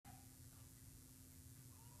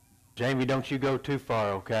Jamie, don't you go too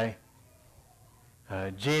far, okay?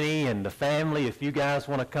 Jenny and the family, if you guys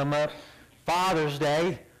want to come up. Father's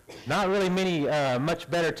Day, not really much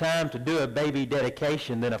better time to do a baby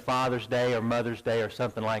dedication than a Father's Day or Mother's Day or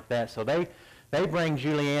something like that. So they bring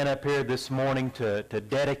Julianne up here this morning to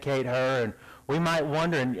dedicate her, and we might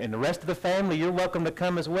wonder, and the rest of the family, you're welcome to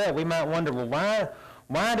come as well. We might wonder, well,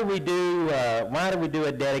 why do we do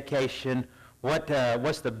a dedication?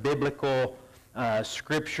 What's the biblical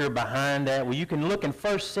scripture behind that? Well, you can look in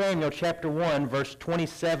 1 Samuel chapter 1, verse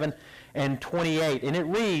 27 and 28, and it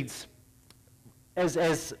reads,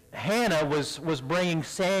 as Hannah was bringing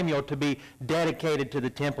Samuel to be dedicated to the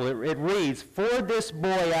temple, it reads, "For this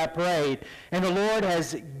boy I prayed, and the Lord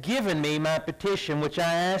has given me my petition which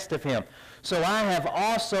I asked of him. So I have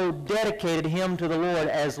also dedicated him to the Lord.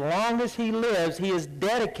 As long as he lives, he is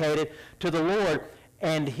dedicated to the Lord."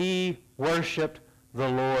 And he worshiped the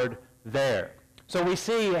Lord there. So we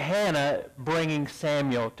see Hannah bringing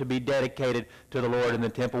Samuel to be dedicated to the Lord in the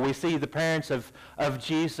temple. We see the parents of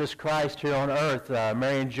Jesus Christ here on earth,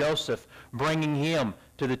 Mary and Joseph, bringing him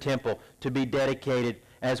to the temple to be dedicated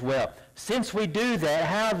as well. Since we do that,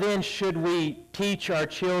 how then should we teach our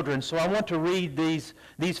children? So I want to read these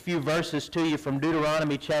few verses to you from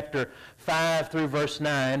Deuteronomy chapter 5 through verse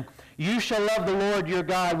 9. "You shall love the Lord your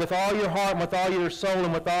God with all your heart and with all your soul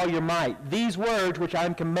and with all your might. These words which I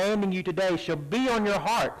am commanding you today shall be on your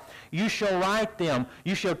heart. You shall write them.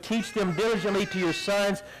 You shall teach them diligently to your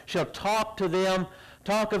sons, shall talk of them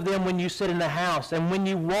when you sit in the house, and when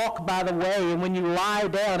you walk by the way, and when you lie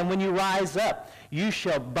down, and when you rise up. You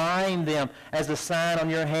shall bind them as a sign on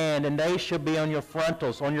your hand, and they shall be on your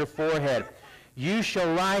frontals, on your forehead. You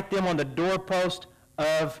shall write them on the doorpost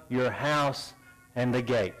of your house and the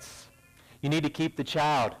gates." You need to keep the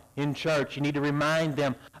child in church. You need to remind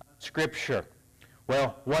them of Scripture.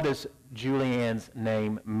 Well, what does Julianne's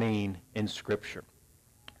name mean in Scripture?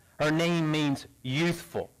 Her name means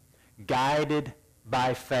youthful, guided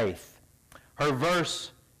by faith. Her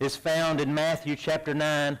verse is found in Matthew chapter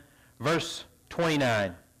 9, verse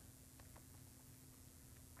 29.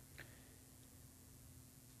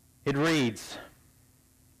 It reads,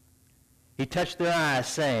 "He touched their eyes,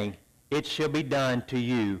 saying, 'It shall be done to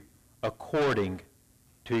you according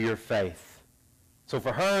to your faith.'" So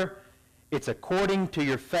for her, it's according to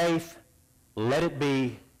your faith, let it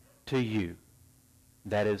be to you.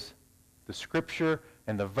 That is the scripture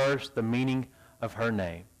and the verse, the meaning of her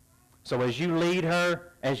name. So as you lead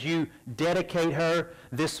her, as you dedicate her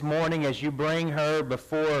this morning, as you bring her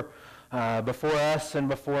before us and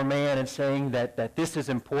before man, and saying that this is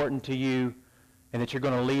important to you and that you're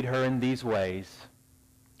going to lead her in these ways,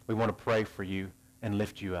 we want to pray for you and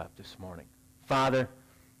lift you up this morning. Father,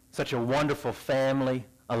 such a wonderful family,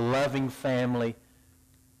 a loving family,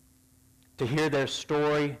 to hear their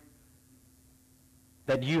story,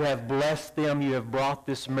 that you have blessed them, you have brought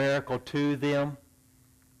this miracle to them.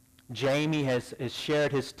 Jamie has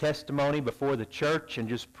shared his testimony before the church and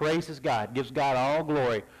just praises God, gives God all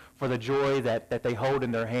glory for the joy that they hold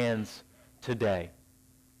in their hands today.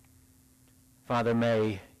 Father,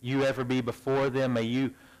 may you ever be before them. May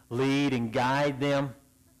you lead and guide them.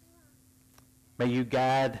 May you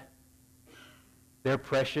guide their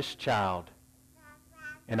precious child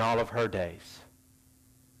in all of her days.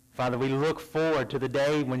 Father, we look forward to the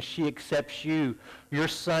day when she accepts you, your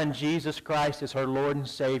Son, Jesus Christ, as her Lord and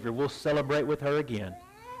Savior. We'll celebrate with her again.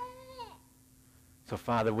 So,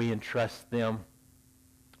 Father, we entrust them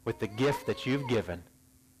with the gift that you've given.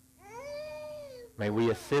 May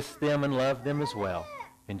we assist them and love them as well.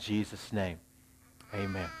 In Jesus' name,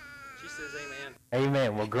 amen. She says amen.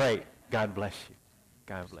 Amen. Well, great. God bless you.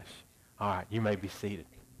 God bless you. All right, you may be seated.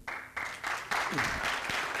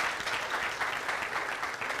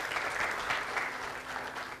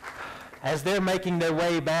 As they're making their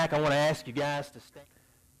way back, I want to ask you guys to stand.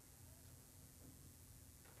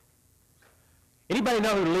 Anybody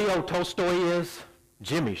know who Leo Tolstoy is?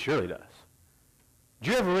 Jimmy surely does.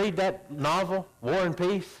 Did you ever read that novel, War and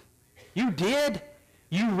Peace? You did?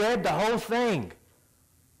 You read the whole thing.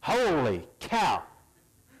 Holy cow.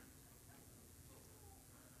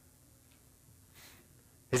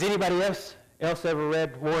 Has anybody else ever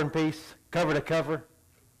read War and Peace, cover to cover?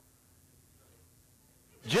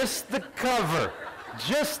 Just the cover.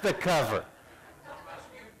 Just the cover.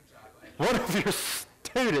 One of your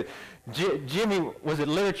students, Jimmy, was it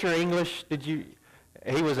literature, English?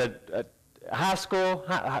 He was a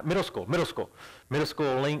middle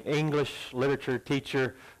school English literature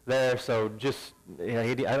teacher there, so just,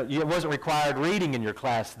 it wasn't required reading in your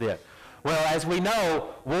class then. Well, as we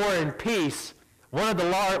know, War and Peace, one of the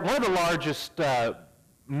largest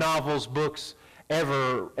novels, books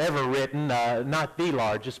ever written, not the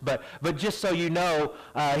largest, but just so you know,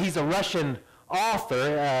 he's a Russian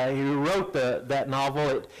author who wrote that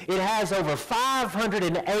novel. It has over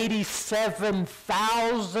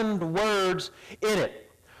 587,000 words in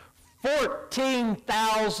it,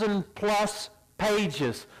 14,000 plus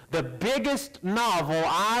pages. The biggest novel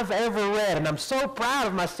I've ever read, and I'm so proud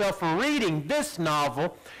of myself for reading this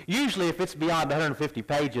novel. Usually if it's beyond 150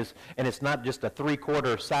 pages and it's not just a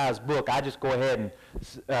 3/4 size book, I just go ahead and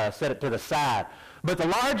set it to the side. But the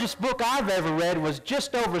largest book I've ever read was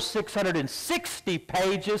just over 660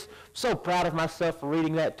 pages. So proud of myself for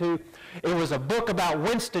reading that too. It was a book about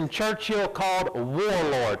Winston Churchill called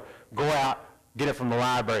Warlord. Go out, get it from the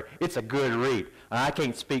library. It's a good read. I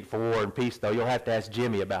can't speak for War and Peace, though. You'll have to ask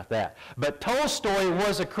Jimmy about that. But Tolstoy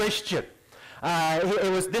was a Christian.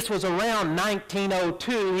 This was around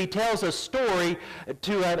 1902. He tells a story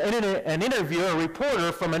to an interviewer, a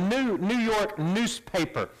reporter from a New York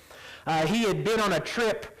newspaper. He had been on a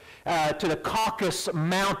trip to the Caucasus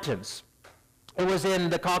Mountains. It was in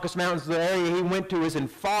the Caucasus Mountains. The area he went to was in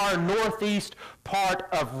far northeast part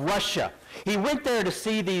of Russia. He went there to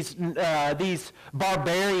see these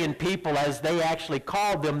barbarian people, as they actually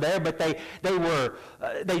called them there, but they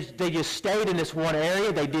just stayed in this one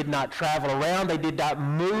area. They did not travel around. They did not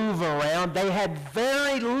move around. They had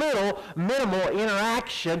very minimal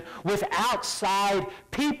interaction with outside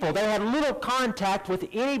people. They had little contact with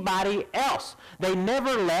anybody else. They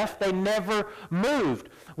never left. They never moved.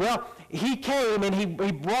 Well, he came and he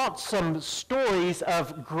brought some stories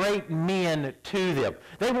of great men to them.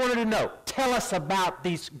 They wanted to know, tell us about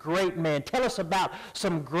these great men. Tell us about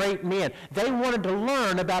some great men. They wanted to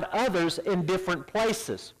learn about others in different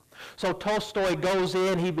places. So Tolstoy goes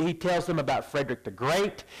in, he tells them about Frederick the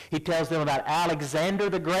Great. He tells them about Alexander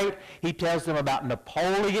the Great. He tells them about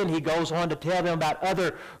Napoleon. He goes on to tell them about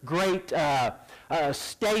other great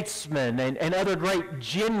statesmen and other great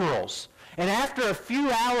generals. And after a few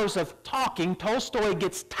hours of talking, Tolstoy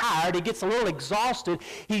gets tired. He gets a little exhausted.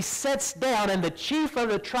 He sits down, and the chief of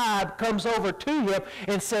the tribe comes over to him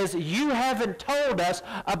and says, "You haven't told us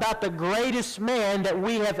about the greatest man that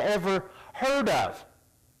we have ever heard of."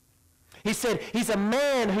 He said, "He's a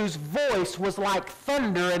man whose voice was like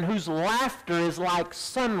thunder and whose laughter is like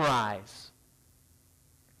sunrise."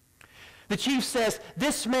 The chief says,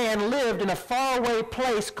 "This man lived in a faraway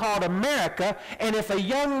place called America, and if a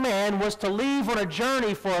young man was to leave on a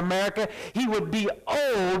journey for America, he would be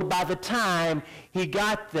old by the time he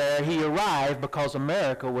got there. He arrived because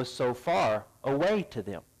America was so far away to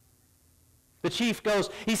them." The chief goes,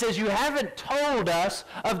 he says, "You haven't told us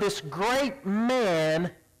of this great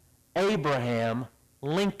man, Abraham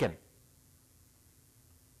Lincoln."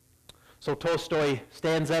 So Tolstoy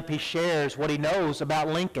stands up, he shares what he knows about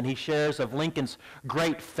Lincoln. He shares of Lincoln's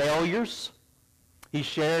great failures. He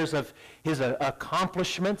shares of his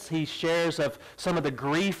accomplishments. He shares of some of the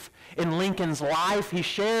grief in Lincoln's life. He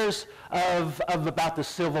shares of about the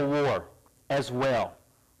Civil War as well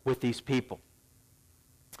with these people.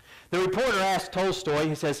 The reporter asked Tolstoy,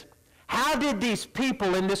 he says, "How did these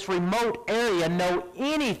people in this remote area know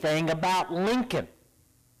anything about Lincoln?"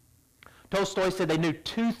 Tolstoy said they knew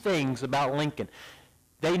two things about Lincoln.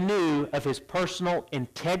 They knew of his personal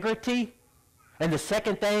integrity, and the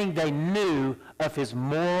second thing, they knew of his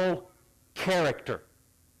moral character.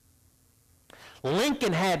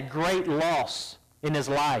 Lincoln had great loss in his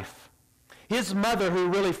life. His mother, who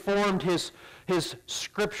really formed his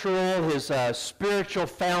scriptural, his spiritual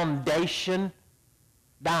foundation,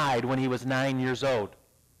 died when he was 9 years old.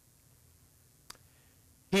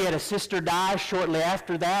 He had a sister die shortly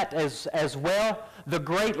after that as well. The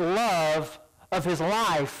great love of his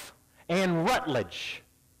life, Anne Rutledge,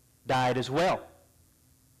 died as well.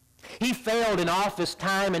 He failed in office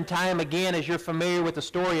time and time again, as you're familiar with the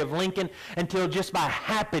story of Lincoln, until just by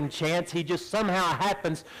happen chance, he just somehow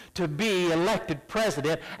happens to be elected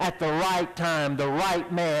president at the right time, the right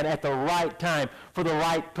man at the right time for the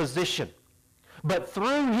right position. But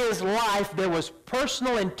through his life, there was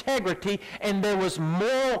personal integrity and there was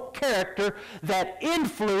moral character that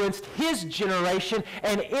influenced his generation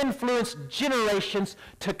and influenced generations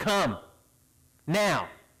to come. Now,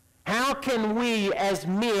 how can we as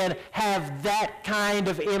men have that kind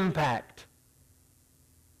of impact?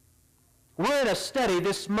 We're in a study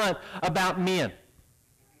this month about men,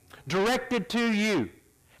 directed to you.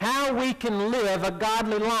 How we can live a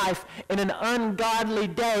godly life in an ungodly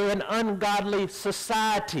day, an ungodly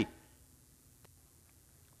society.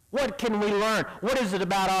 What can we learn? What is it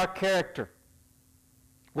about our character?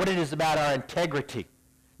 What it is about our integrity?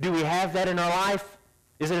 Do we have that in our life?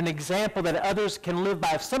 Is it an example that others can live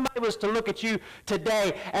by? If somebody was to look at you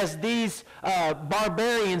today as these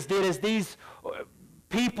barbarians did, as these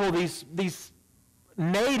people, these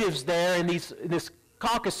natives there in this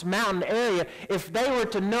Caucasus Mountain area, if they were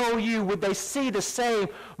to know you, would they see the same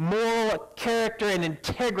moral character and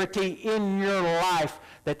integrity in your life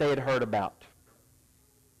that they had heard about?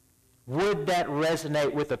 Would that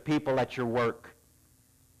resonate with the people at your work?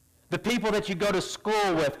 The people that you go to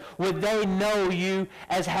school with, would they know you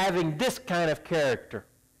as having this kind of character?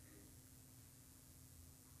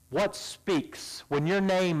 What speaks when your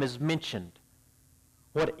name is mentioned?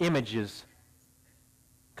 What images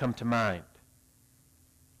come to mind?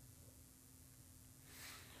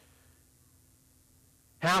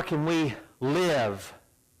 How can we live?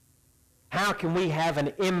 How can we have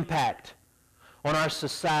an impact on our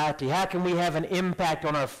society? How can we have an impact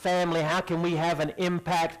on our family? How can we have an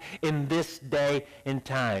impact in this day and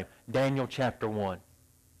time? Daniel chapter 1.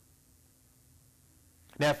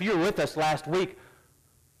 Now, if you were with us last week,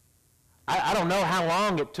 I don't know how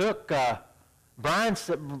long it took. Brian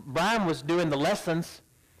was doing the lessons,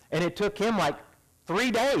 and it took him like 3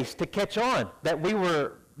 days to catch on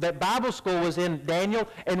that Bible school was in Daniel,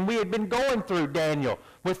 and we had been going through Daniel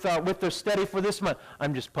with their study for this month.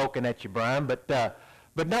 I'm just poking at you, Brian, but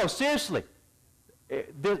no, seriously,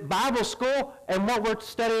 the Bible school and what we're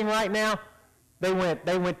studying right now, they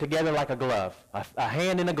went together like a glove, a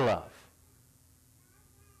hand in a glove.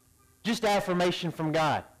 Just affirmation from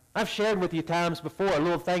God. I've shared with you times before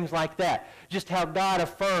little things like that, just how God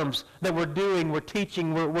affirms that we're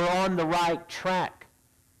teaching, we're on the right track.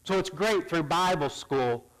 So it's great through Bible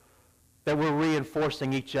school that we're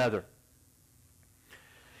reinforcing each other.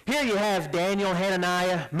 Here you have Daniel,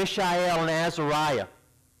 Hananiah, Mishael, and Azariah.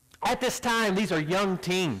 At this time, these are young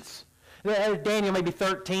teens. Daniel may be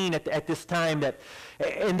 13 at this time,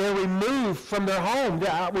 and they're removed from their home.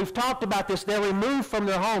 We've talked about this. They're removed from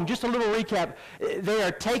their home. Just a little recap. They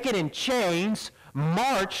are taken in chains,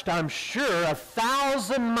 marched, I'm sure,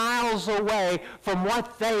 1,000 miles away from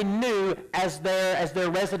what they knew as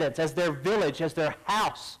their residence, as their village, as their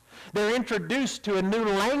house. They're introduced to a new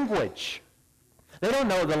language. They don't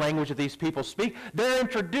know the language that these people speak. They're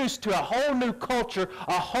introduced to a whole new culture,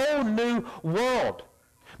 a whole new world.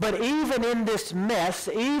 But even in this mess,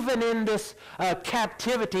 even in this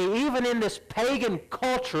captivity, even in this pagan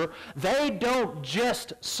culture, they don't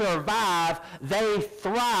just survive, they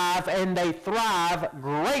thrive, and they thrive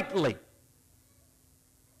greatly.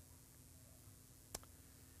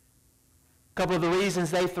 A couple of the reasons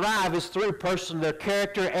they thrive is through their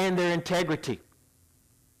character and their integrity.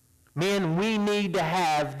 Men, we need to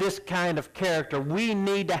have this kind of character. We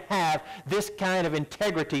need to have this kind of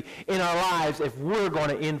integrity in our lives if we're going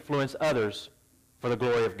to influence others for the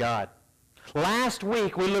glory of God. Last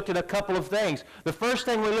week, we looked at a couple of things. The first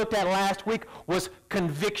thing we looked at last week was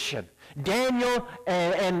conviction. Daniel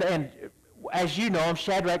and as you know,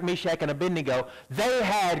 Shadrach, Meshach, and Abednego, they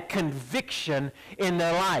had conviction in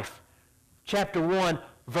their life. Chapter 1,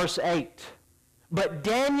 verse 8. But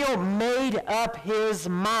Daniel made up his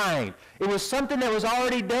mind. It was something that was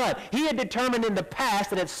already done. He had determined in the past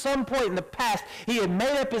that at some point in the past, he had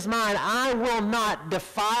made up his mind, I will not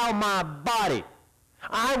defile my body.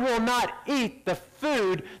 I will not eat the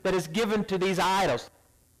food that is given to these idols.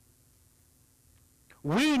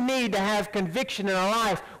 We need to have conviction in our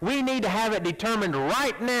life. We need to have it determined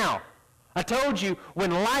right now. I told you,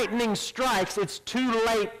 when lightning strikes, it's too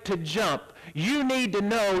late to jump. You need to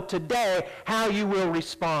know today how you will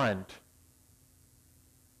respond.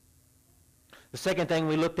 The second thing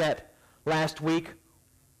we looked at last week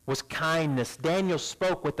was kindness. Daniel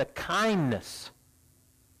spoke with a kindness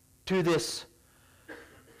to this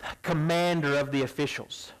commander of the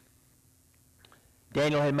officials.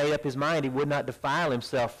 Daniel had made up his mind he would not defile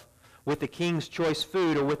himself with the king's choice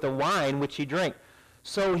food or with the wine which he drank.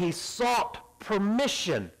 So he sought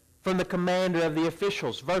permission from the commander of the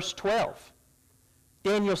officials. Verse 12.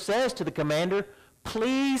 Daniel says to the commander,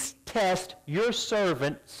 please test your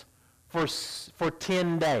servants for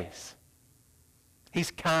 10 days. He's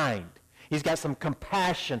kind. He's got some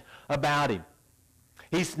compassion about him.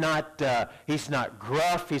 He's not gruff.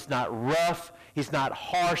 He's not rough. He's not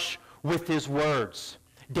harsh with his words.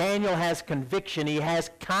 Daniel has conviction. He has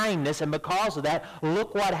kindness. And because of that,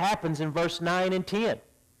 look what happens in verse 9 and 10.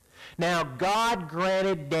 Now, God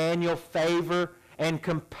granted Daniel favor and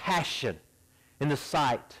compassion in the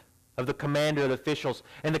sight of the commander of the officials.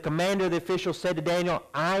 And the commander of the officials said to Daniel,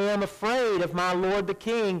 I am afraid of my lord the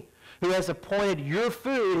king, who has appointed your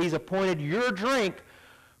food, he's appointed your drink,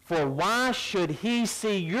 for why should he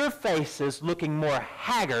see your faces looking more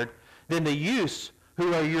haggard than the youths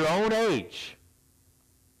who are your own age?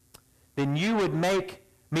 then you would make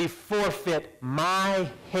me forfeit my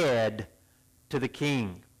head to the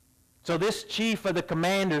king. So this chief of the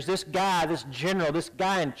commanders, this guy, this general, this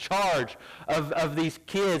guy in charge of these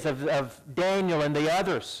kids, of Daniel and the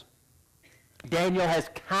others, Daniel has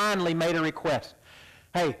kindly made a request.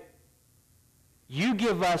 Hey, you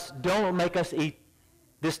give us, don't make us eat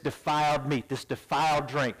this defiled meat, this defiled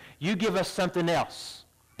drink. You give us something else.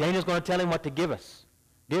 Daniel's going to tell him what to give us.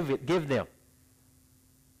 Give them.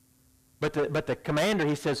 But the commander,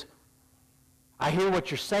 he says, I hear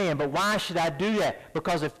what you're saying, but why should I do that?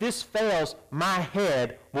 Because if this fails, my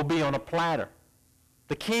head will be on a platter.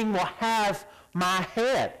 The king will have my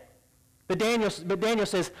head. But Daniel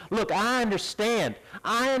says, look, I understand.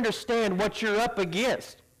 I understand what you're up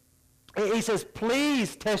against. He says,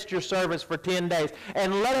 please test your servants for 10 days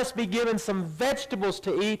and let us be given some vegetables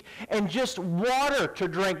to eat and just water to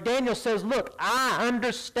drink. Daniel says, look, I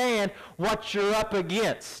understand what you're up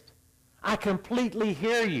against. I completely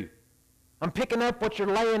hear you. I'm picking up what you're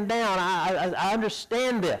laying down. I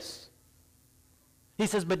understand this. He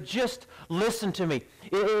says, but just listen to me.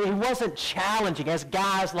 It wasn't challenging, as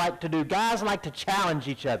guys like to do. Guys like to challenge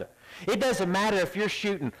each other. It doesn't matter if you're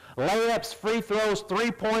shooting layups, free throws,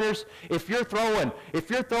 three-pointers, if you're throwing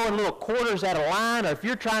little quarters at a line, or if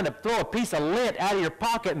you're trying to throw a piece of lint out of your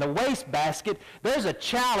pocket in the wastebasket, there's a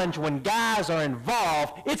challenge when guys are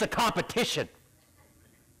involved. It's a competition.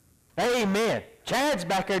 Amen. Chad's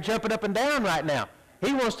back there jumping up and down right now.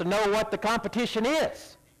 He wants to know what the competition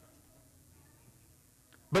is.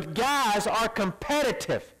 But guys are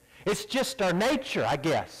competitive. It's just our nature, I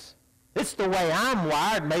guess. It's the way I'm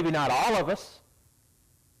wired, maybe not all of us.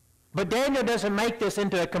 But Daniel doesn't make this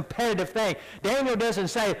into a competitive thing. Daniel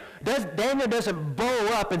doesn't bow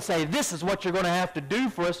up and say, this is what you're going to have to do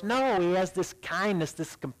for us. No, he has this kindness,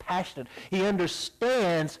 this compassion. He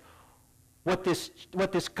understands what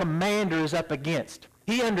this commander is up against.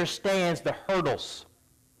 He understands the hurdles,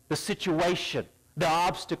 the situation, the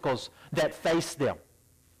obstacles that face them.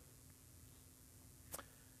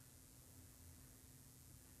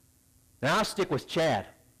 Now I'll stick with Chad.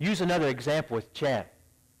 Use another example with Chad.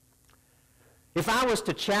 If I was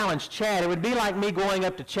to challenge Chad, it would be like me going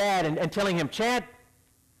up to Chad and telling him, Chad,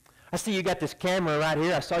 I see you got this camera right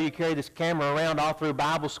here. I saw you carry this camera around all through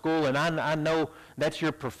Bible school, and I know that's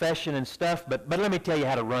your profession and stuff, but let me tell you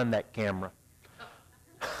how to run that camera.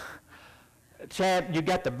 Chad, you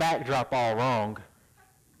got the backdrop all wrong.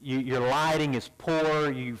 Your lighting is poor.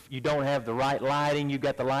 You don't have the right lighting. You've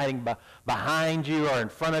got the lighting behind you or in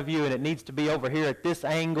front of you, and it needs to be over here at this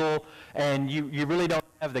angle, and you really don't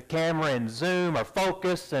have the camera in zoom or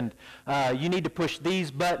focus, and you need to push these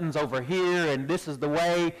buttons over here, and this is the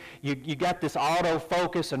way. You got this auto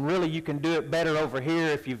focus, and really you can do it better over here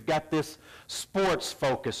if you've got this sports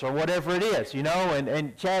focus or whatever it is, you know,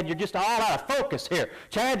 and Chad, you're just all out of focus here.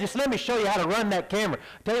 Chad, just let me show you how to run that camera.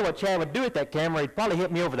 Tell you what Chad would do with that camera, he'd probably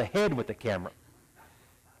hit me over the head with the camera.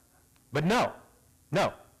 But no.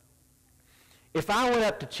 If I went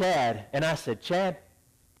up to Chad and I said, Chad,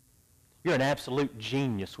 you're an absolute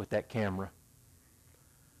genius with that camera.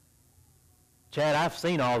 Chad, I've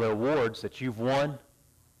seen all the awards that you've won.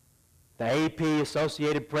 The AP,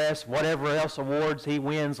 Associated Press, whatever else awards he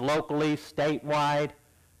wins locally, statewide.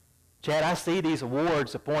 Chad, I see these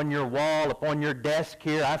awards upon your wall, upon your desk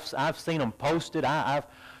here. I've seen them posted.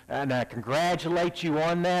 And I congratulate you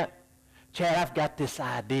on that. Chad, I've got this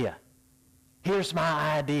idea. Here's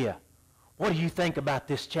my idea. What do you think about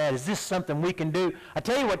this, Chad? Is this something we can do? I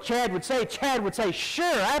tell you what Chad would say. Chad would say,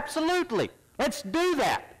 sure, absolutely. Let's do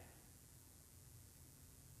that.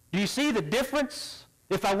 Do you see the difference?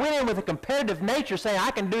 If I went in with a competitive nature saying,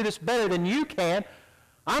 I can do this better than you can,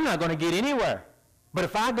 I'm not going to get anywhere. But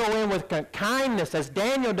if I go in with kindness, as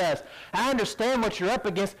Daniel does, I understand what you're up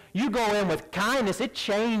against. You go in with kindness, it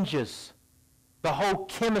changes the whole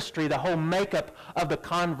chemistry, the whole makeup of the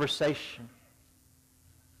conversation.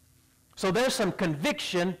 So there's some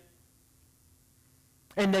conviction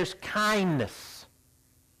and there's kindness.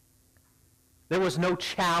 There was no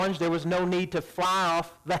challenge. There was no need to fly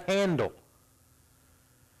off the handle.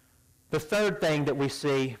 The third thing that we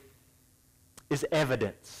see is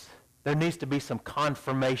evidence. There needs to be some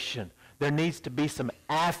confirmation. There needs to be some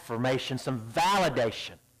affirmation, some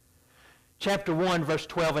validation. Chapter 1, verse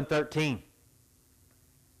 12 and 13.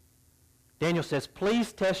 Daniel says,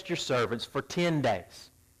 please test your servants for 10 days.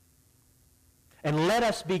 And let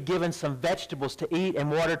us be given some vegetables to eat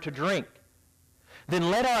and water to drink. Then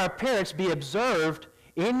let our appearance be observed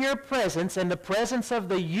in your presence and the presence of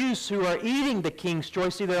the youths who are eating the king's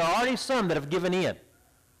choice. See, there are already some that have given in.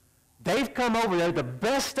 They've come over there. The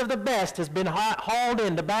best of the best has been hauled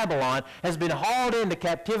into Babylon, has been hauled into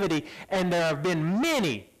captivity, and there have been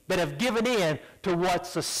many that have given in to what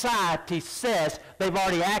society says. They've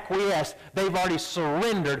already acquiesced. They've already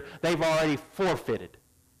surrendered. They've already forfeited.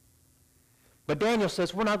 But Daniel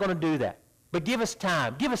says, we're not going to do that. But give us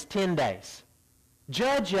time. Give us 10 days.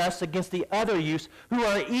 Judge us against the other youths who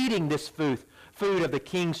are eating this food of the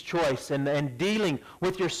king's choice and dealing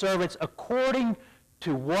with your servants according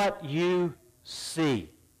to what you see.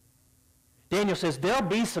 Daniel says there'll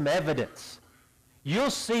be some evidence. You'll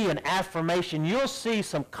see an affirmation. You'll see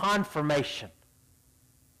some confirmation.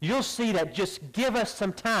 You'll see that. Just give us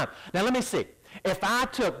some time. Now let me see. If I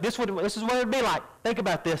took, this is what it would be like. Think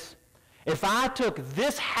about this. If I took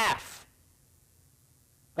this half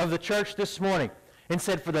of the church this morning and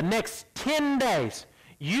said for the next 10 days,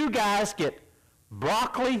 you guys get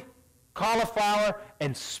broccoli, cauliflower,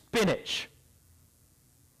 and spinach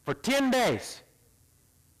for 10 days,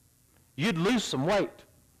 you'd lose some weight.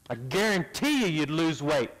 I guarantee you'd lose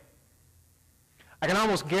weight. I can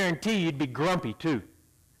almost guarantee you'd be grumpy too.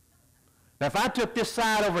 Now if I took this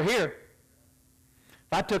side over here,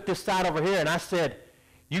 and I said,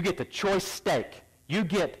 you get the choice steak.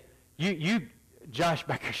 Josh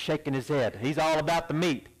Becker's shaking his head. He's all about the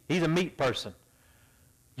meat. He's a meat person.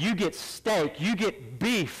 You get steak, you get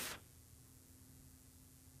beef.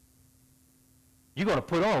 You're going to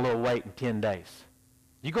put on a little weight in 10 days.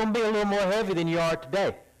 You're going to be a little more heavy than you are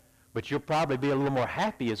today, but you'll probably be a little more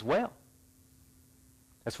happy as well.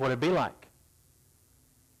 That's what it'd be like.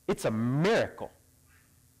 It's a miracle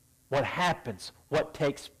what happens, what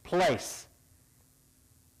takes place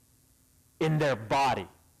in their body.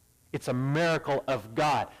 It's a miracle of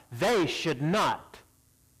God. They should not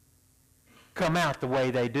come out the way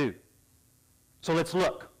they do. So let's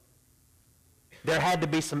look. There had to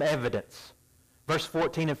be some evidence. Verse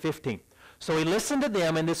 14 and 15. So he listened to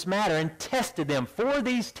them in this matter and tested them for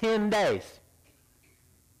these 10 days.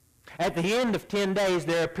 At the end of 10 days,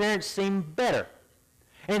 their appearance seemed better,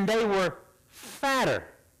 and they were fatter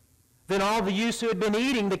than all the youths who had been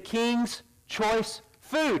eating the king's choice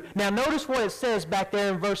food. Now notice what it says back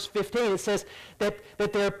there in verse 15. It says that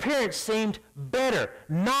their appearance seemed better,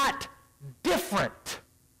 not different,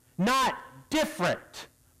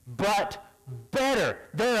 but better.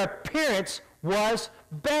 Their appearance was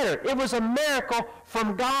better. It was a miracle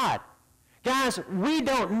from God. Guys, we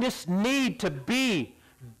don't just need to be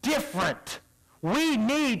different. We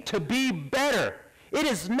need to be better. It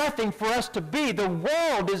is nothing for us to be. The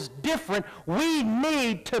world is different. We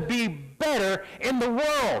need to be better in the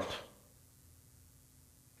world.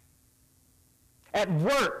 At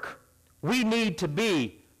work, we need to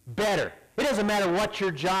be better. It doesn't matter what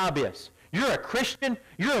your job is. You're a Christian,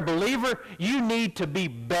 you're a believer, you need to be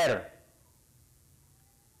better.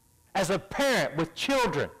 As a parent with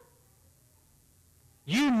children,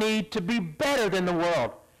 you need to be better than the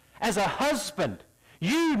world. As a husband,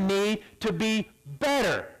 you need to be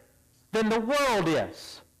better than the world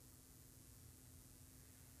is.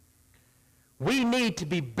 We need to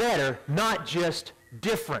be better, not just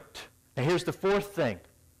different. And here's the fourth thing.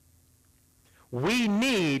 We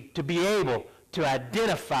need to be able to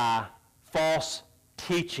identify false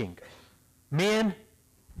teaching. Men,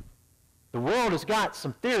 the world has got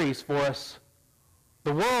some theories for us.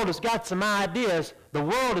 The world has got some ideas. The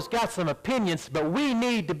world has got some opinions, but we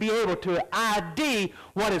need to be able to ID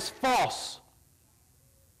what is false,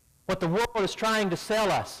 what the world is trying to sell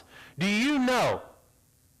us. Do you know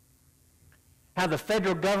how the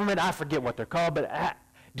federal government, I forget what they're called, but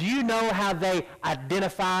do you know how they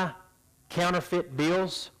identify counterfeit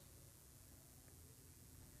bills?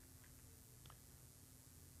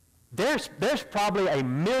 There's probably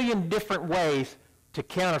 1 million different ways to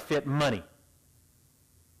counterfeit money.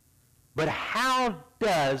 But how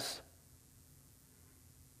does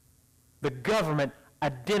the government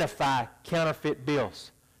identify counterfeit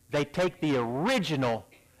bills? They take the original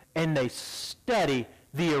and they study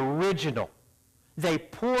the original. They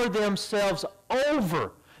pour themselves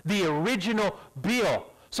over the original bill.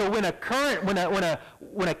 So when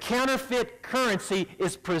a counterfeit currency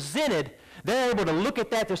is presented, they're able to look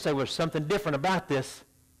at that and say, well, there's something different about this.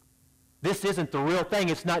 This isn't the real thing.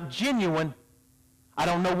 It's not genuine. I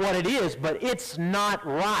don't know what it is, but it's not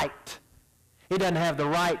right. It doesn't have the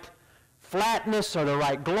right flatness or the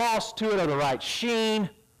right gloss to it or the right sheen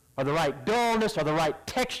or the right dullness or the right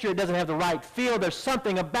texture. It doesn't have the right feel. There's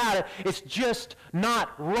something about it. It's just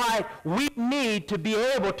not right. We need to be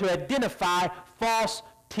able to identify false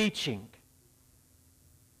teaching.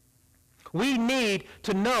 We need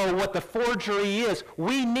to know what the forgery is.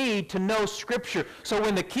 We need to know Scripture. So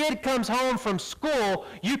when the kid comes home from school,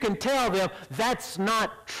 you can tell them that's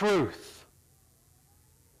not truth.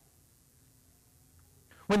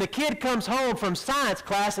 When the kid comes home from science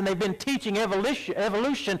class and they've been teaching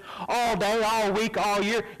evolution all day, all week, all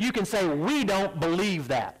year, you can say, we don't believe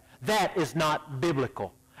that. That is not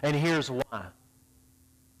biblical. And here's why.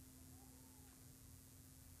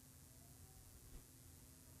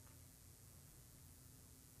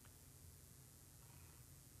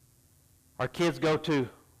 Our kids go to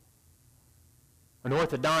an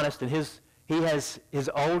orthodontist, and he has his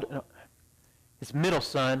middle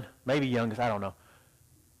son, maybe youngest, I don't know.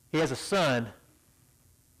 He has a son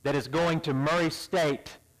that is going to Murray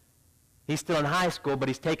State. He's still in high school, but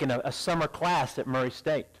he's taking a summer class at Murray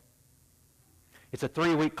State. It's a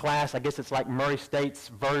 3-week class. I guess it's like Murray State's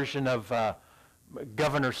version of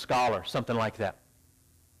Governor's Scholar, something like that.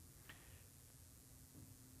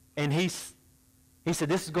 And he said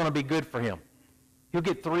this is going to be good for him. He'll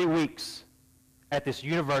get 3 weeks at this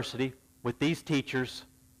university with these teachers.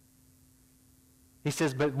 He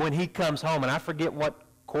says, but when he comes home, and I forget what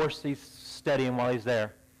course he's studying while he's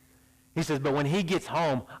there, he says, but when he gets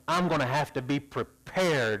home, I'm going to have to be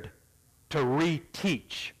prepared to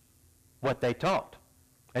reteach what they taught.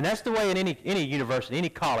 And that's the way in any university, any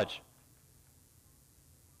college,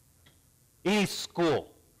 any school.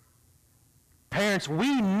 Parents,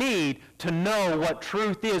 we need to know what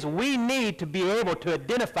truth is. We need to be able to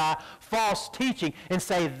identify false teaching and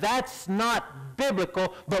say that's not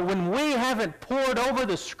biblical. But when we haven't pored over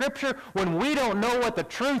the Scripture, when we don't know what the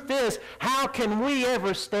truth is, how can we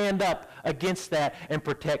ever stand up against that and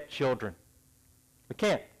protect children? We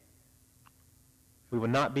can't. We will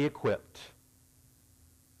not be equipped.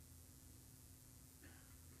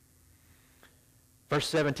 Verse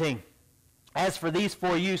 17. As for these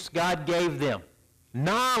 4 youths, God gave them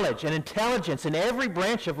knowledge and intelligence in every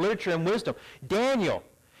branch of literature and wisdom. Daniel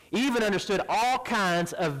even understood all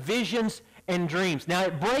kinds of visions and dreams. Now,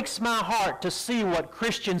 it breaks my heart to see what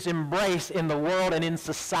Christians embrace in the world and in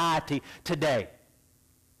society today.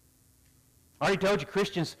 I already told you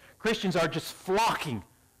Christians are just flocking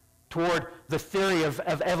toward the theory of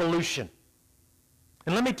evolution.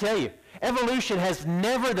 And let me tell you,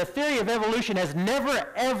 the theory of evolution has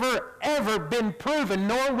never, ever, ever been proven,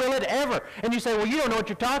 nor will it ever. And you say, well, you don't know what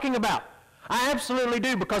you're talking about. I absolutely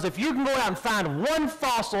do, because if you can go out and find one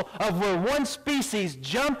fossil of where one species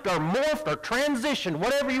jumped or morphed or transitioned,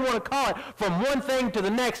 whatever you want to call it, from one thing to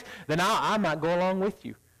the next, then I might go along with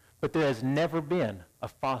you. But there has never been a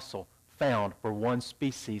fossil found where one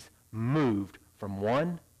species moved from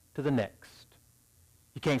one to the next.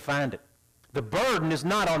 You can't find it. The burden is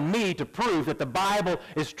not on me to prove that the Bible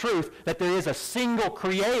is truth, that there is a single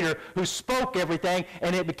creator who spoke everything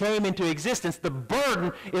and it became into existence. The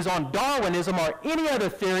burden is on Darwinism or any other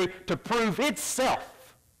theory to prove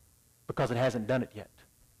itself, because it hasn't done it yet.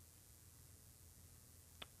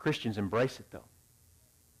 Christians embrace it, though.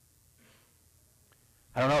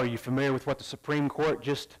 I don't know, are you familiar with what the Supreme Court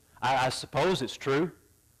I suppose it's true.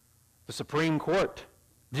 The Supreme Court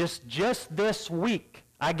just this week,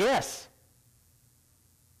 I guess,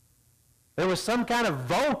 there was some kind of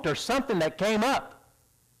vote or something that came up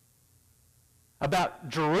about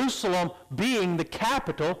Jerusalem being the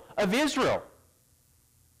capital of Israel.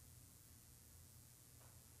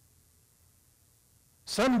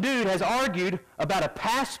 Some dude has argued about a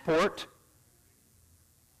passport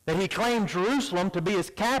that he claimed Jerusalem to be his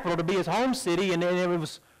capital, to be his home city, and it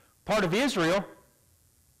was part of Israel.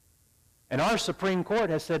 And our Supreme Court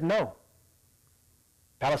has said no.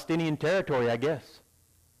 Palestinian territory, I guess.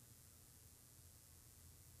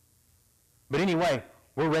 But anyway,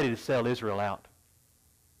 we're ready to sell Israel out.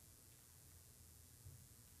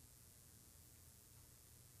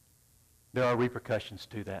 There are repercussions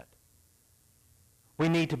to that. We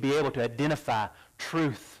need to be able to identify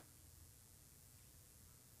truth.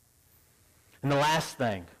 And the last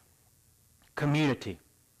thing, community.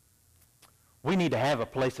 We need to have a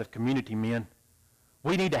place of community, men.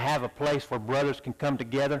 We need to have a place where brothers can come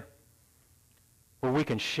together, where we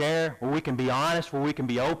can share, where we can be honest, where we can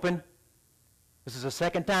be open. This is the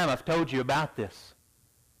second time I've told you about this.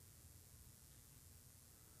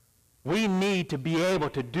 We need to be able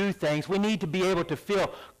to do things. We need to be able to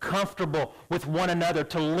feel comfortable with one another,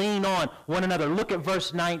 to lean on one another. Look at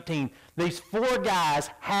verse 19. These 4 guys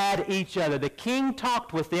had each other. The king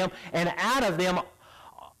talked with them, and out of them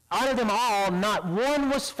all, not one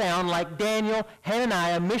was found like Daniel,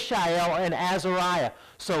 Hananiah, Mishael, and Azariah.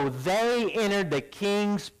 So they entered the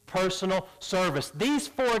king's personal service. These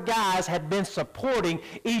 4 guys had been supporting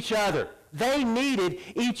each other. They needed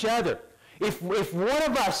each other. If one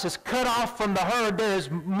of us is cut off from the herd, there is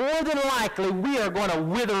more than likely we are going to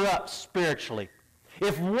wither up spiritually.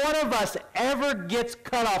 If one of us ever gets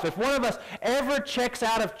cut off, if one of us ever checks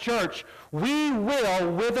out of church, we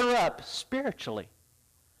will wither up spiritually.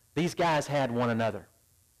 These guys had one another.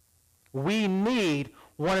 We need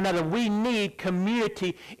one another. We need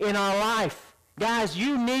community in our life. Guys,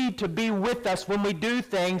 you need to be with us when we do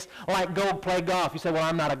things like go play golf. You say, well,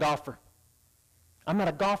 I'm not a golfer. I'm not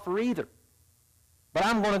a golfer either. But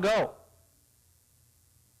I'm going to go.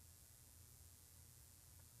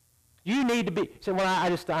 You need to be. You say, well, I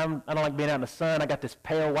don't like being out in the sun. I got this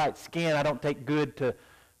pale white skin. I don't take good to.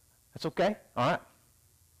 That's okay. All right.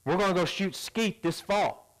 We're going to go shoot skeet this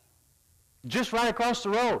fall. Just right across the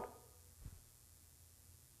road.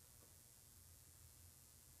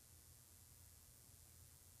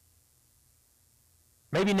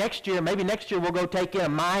 Maybe next year we'll go take in a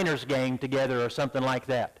Miners game together or something like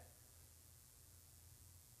that.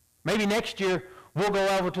 Maybe next year we'll go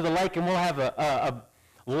over to the lake and we'll have a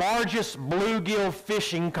largest bluegill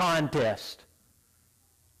fishing contest.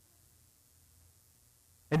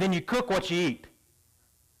 And then you cook what you eat.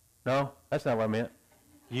 No, that's not what I meant.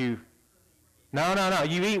 No.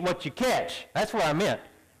 You eat what you catch. That's what I meant.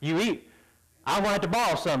 You eat. I wanted to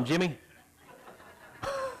borrow some, Jimmy.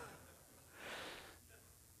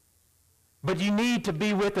 But you need to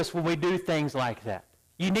be with us when we do things like that.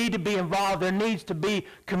 You need to be involved. There needs to be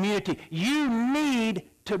community. You need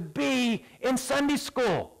to be in Sunday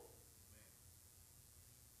school.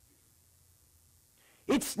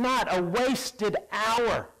 It's not a wasted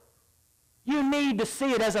hour. You need to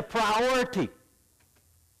see it as a priority.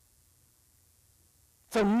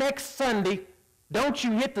 So next Sunday, don't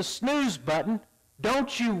you hit the snooze button.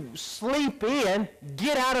 Don't you sleep in.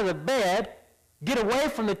 Get out of the bed. Get away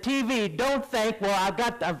from the TV. Don't think, well,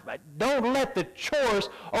 don't let the chores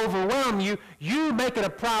overwhelm you. You make it a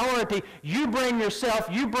priority. You bring yourself,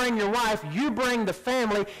 you bring your wife, you bring the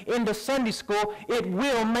family into Sunday school. It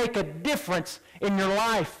will make a difference in your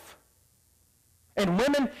life. And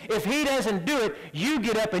women, if he doesn't do it, you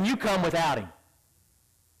get up and you come without him.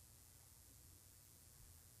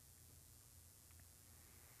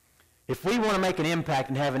 If we want to make an impact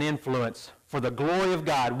and have an influence for the glory of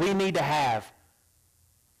God, we need to have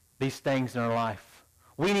these things in our life.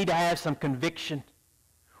 We need to have some conviction.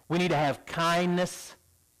 We need to have kindness.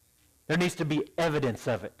 There needs to be evidence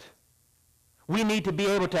of it. We need to be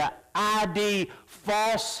able to ID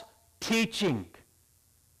false teaching.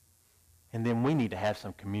 And then we need to have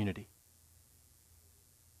some community.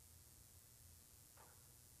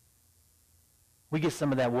 We get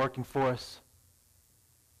some of that working for us.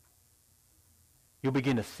 You'll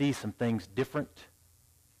begin to see some things different.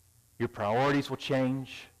 Your priorities will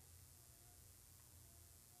change.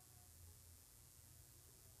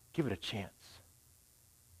 Give it a chance.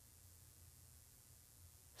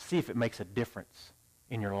 See if it makes a difference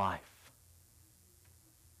in your life.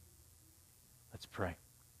 Let's pray.